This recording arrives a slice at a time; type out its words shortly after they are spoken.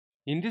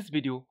In this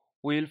video,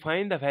 we will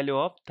find the value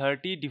of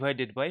 30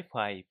 divided by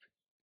 5.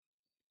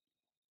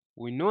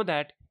 We know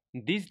that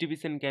this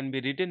division can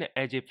be written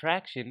as a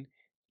fraction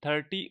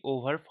 30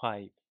 over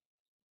 5.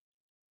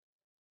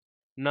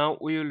 Now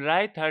we will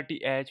write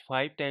 30 as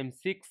 5 times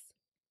 6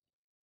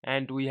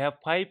 and we have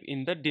 5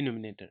 in the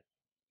denominator.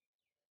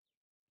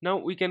 Now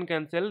we can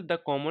cancel the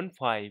common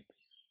 5.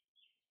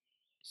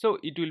 So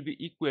it will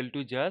be equal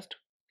to just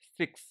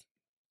 6.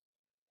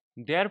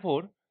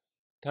 Therefore,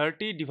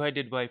 30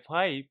 divided by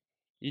 5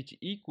 is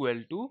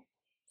equal to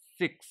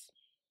 6.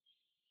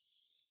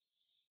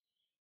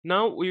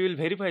 Now we will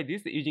verify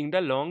this using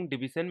the long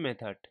division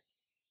method.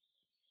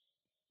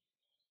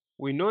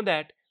 We know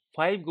that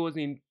 5 goes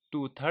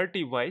into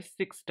 30 by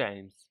 6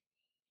 times.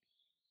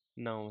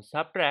 Now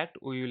subtract,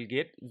 we will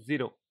get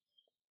 0.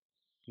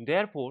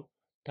 Therefore,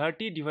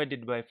 30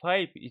 divided by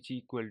 5 is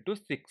equal to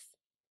 6.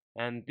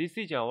 And this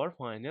is our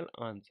final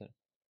answer.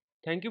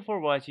 Thank you for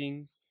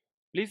watching.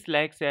 Please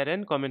like, share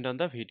and comment on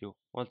the video.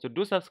 Also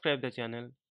do subscribe the channel.